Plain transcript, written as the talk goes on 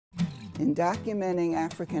In documenting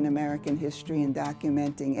African American history and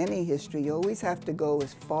documenting any history, you always have to go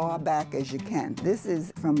as far back as you can. This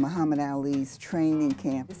is from Muhammad Ali's training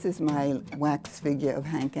camp. This is my wax figure of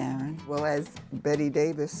Hank Aaron. Well, as Betty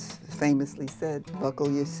Davis famously said,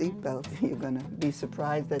 buckle your seatbelt, you're gonna be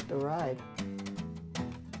surprised at the ride.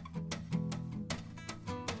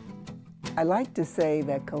 I like to say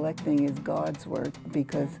that collecting is God's work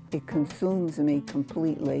because it consumes me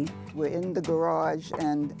completely. We're in the garage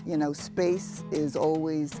and, you know, space is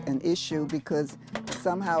always an issue because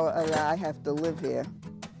somehow or other I have to live here.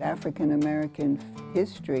 African American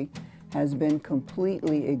history has been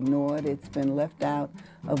completely ignored. It's been left out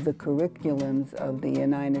of the curriculums of the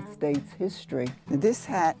United States history. This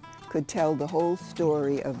hat could tell the whole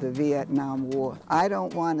story of the Vietnam War. I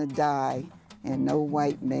don't want to die in no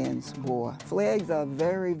white man's war. Flags are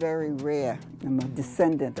very, very rare. I'm a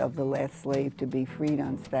descendant of the last slave to be freed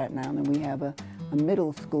on Staten Island. We have a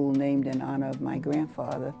middle school named in honor of my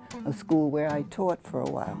grandfather, a school where I taught for a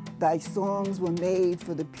while. Thy songs were made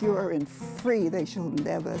for the pure and free. They shall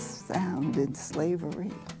never sound in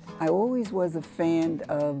slavery. I always was a fan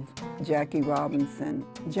of Jackie Robinson.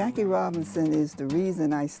 Jackie Robinson is the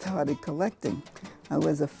reason I started collecting. I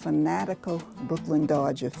was a fanatical Brooklyn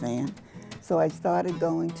Dodger fan. So I started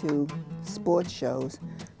going to sports shows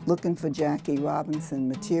looking for Jackie Robinson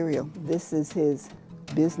material. This is his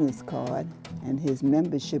business card and his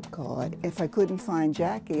membership card. If I couldn't find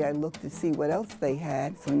Jackie, I looked to see what else they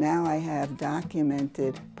had. So now I have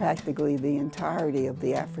documented practically the entirety of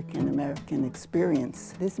the African American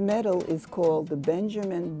experience. This medal is called the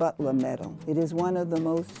Benjamin Butler Medal. It is one of the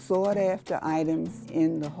most sought after items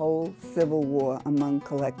in the whole Civil War among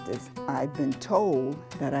collectors. I've been told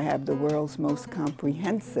that I have the world's most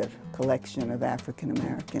comprehensive collection of African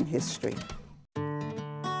American history.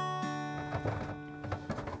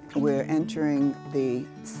 We're entering the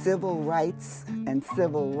Civil Rights and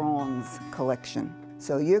Civil Wrongs collection.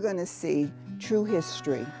 So you're going to see true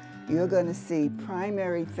history. You're going to see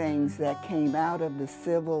primary things that came out of the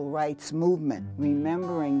Civil Rights Movement,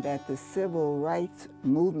 remembering that the Civil Rights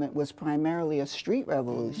Movement was primarily a street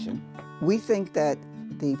revolution. We think that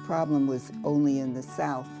the problem was only in the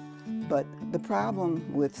South, but the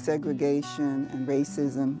problem with segregation and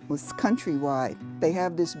racism was countrywide. They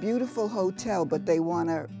have this beautiful hotel, but they want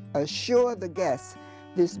to assure the guests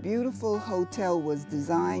this beautiful hotel was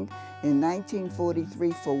designed in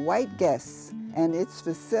 1943 for white guests, and its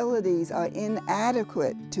facilities are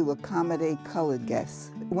inadequate to accommodate colored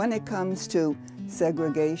guests. When it comes to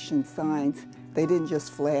segregation signs, they didn't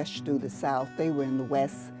just flash through the South. They were in the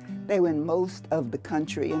West. They were in most of the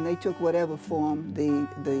country, and they took whatever form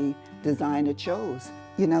the designer chose.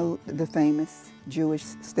 You know, the famous Jewish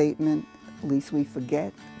statement, "Least we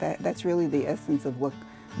forget," that's really the essence of what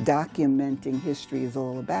documenting history is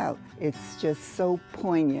all about. It's just so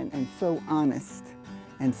poignant and so honest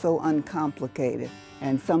and so uncomplicated.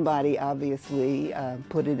 And somebody obviously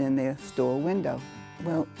put it in their store window.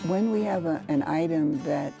 Well, when we have an item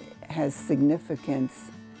that has significance,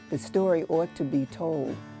 the story ought to be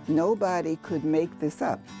told. Nobody could make this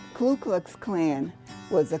up. Ku Klux Klan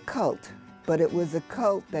was a cult, but it was a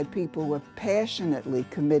cult that people were passionately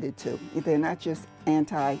committed to. They're not just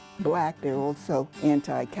anti-black, they're also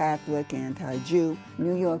anti-Catholic, anti-Jew.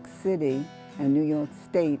 New York City and New York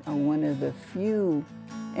State are one of the few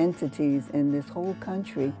entities in this whole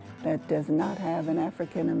country that does not have an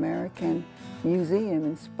African American museum,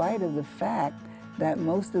 in spite of the fact that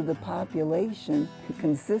most of the population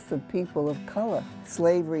consists of people of color.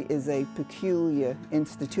 Slavery is a peculiar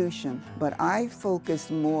institution, but I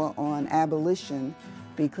focused more on abolition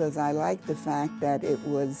because I like the fact that it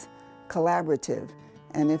was collaborative.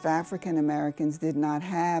 And if African Americans did not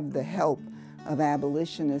have the help of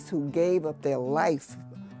abolitionists who gave up their life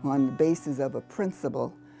on the basis of a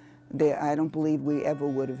principle, I don't believe we ever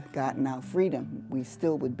would have gotten our freedom. We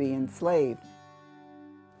still would be enslaved.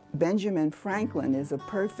 Benjamin Franklin is a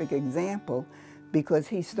perfect example because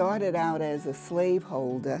he started out as a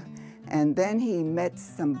slaveholder, and then he met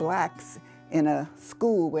some blacks in a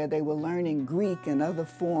school where they were learning Greek and other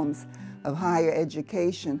forms of higher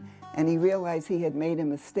education, and he realized he had made a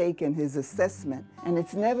mistake in his assessment, and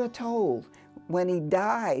it's never told. When he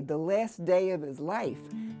died, the last day of his life,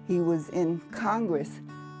 he was in Congress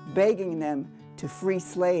begging them to free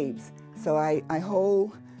slaves. So I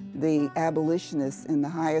hold the abolitionists in the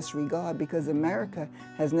highest regard because America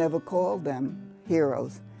has never called them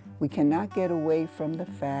heroes. We cannot get away from the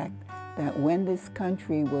fact that when this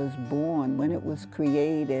country was born, when it was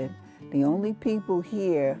created, the only people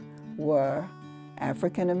here were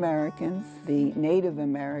African Americans, the Native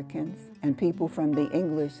Americans, and people from the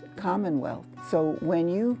English Commonwealth. So when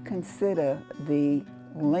you consider the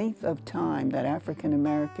length of time that African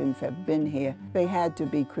Americans have been here, they had to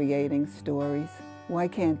be creating stories. Why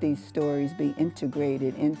can't these stories be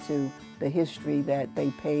integrated into the history that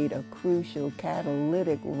they played a crucial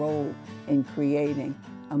catalytic role in creating?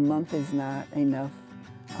 A month is not enough.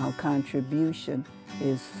 Our contribution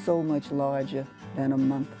is so much larger than a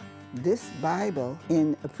month. This Bible,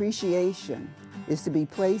 in appreciation, is to be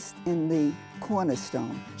placed in the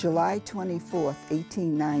cornerstone, July 24th,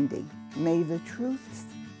 1890. May the truths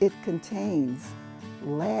it contains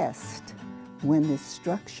last when the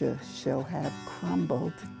structure shall have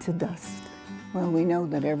crumbled to dust. Well, we know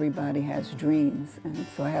that everybody has dreams, and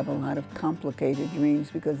so I have a lot of complicated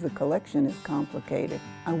dreams because the collection is complicated.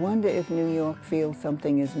 I wonder if New York feels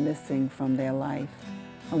something is missing from their life.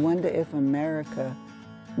 I wonder if America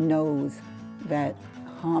knows that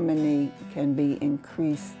harmony can be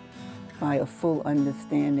increased by a full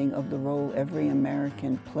understanding of the role every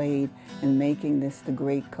American played in making this the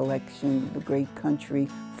great collection, the great country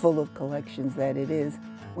full of collections that it is.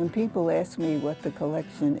 When people ask me what the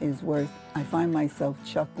collection is worth, I find myself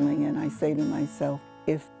chuckling and I say to myself,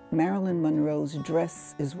 if Marilyn Monroe's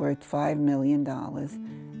dress is worth $5 million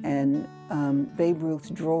and Babe Ruth's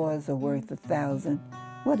drawers are worth $1,000,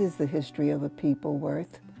 what is the history of a people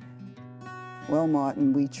worth? Well,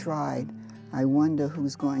 Martin, we tried. I wonder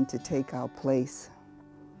who's going to take our place.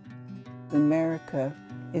 America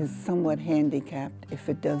is somewhat handicapped if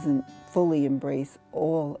it doesn't fully embrace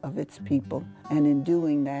all of its people. And in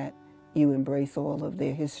doing that, you embrace all of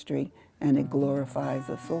their history and it glorifies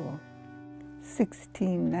us all.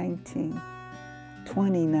 1619,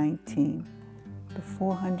 2019, the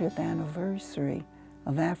 400th anniversary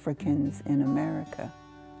of Africans in America,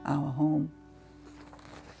 our home.